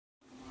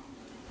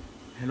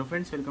Hello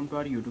friends, welcome to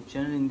our YouTube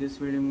channel. In this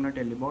video I'm going to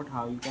tell you about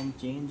how you can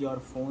change your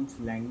phone's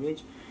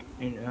language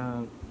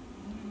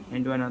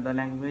into another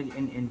language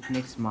in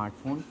INFINIX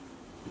smartphone.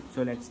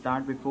 So let's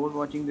start. Before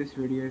watching this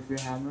video, if you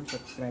have not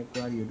subscribed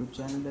to our YouTube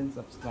channel, then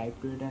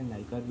subscribe to it and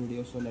like our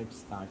video. So let's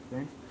start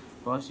friends.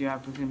 First you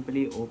have to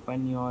simply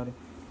open your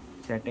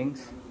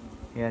settings.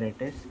 Here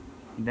it is.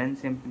 Then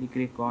simply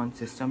click on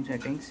system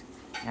settings,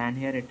 and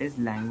here it is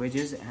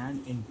languages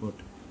and input.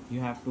 You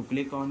have to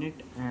click on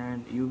it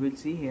and you will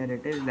see here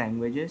it is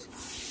languages.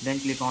 Then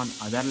click on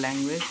other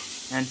language,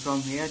 and from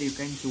here you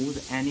can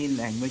choose any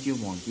language you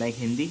want, like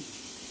Hindi.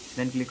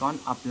 Then click on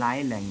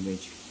apply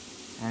language,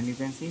 and you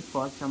can see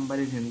first number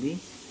is Hindi,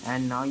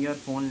 and now your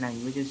phone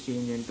language is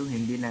changed into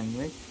Hindi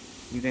language.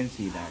 You can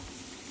see that.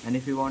 And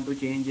if you want to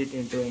change it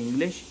into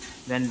English,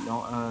 then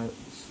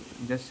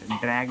just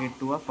drag it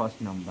to a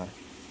first number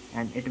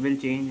and it will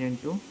change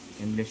into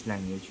English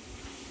language.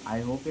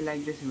 I hope you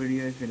like this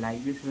video. If you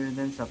like this video,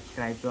 then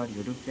subscribe to our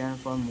YouTube channel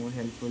for more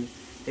helpful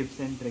tips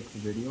and tricks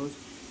videos.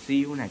 See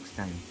you next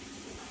time.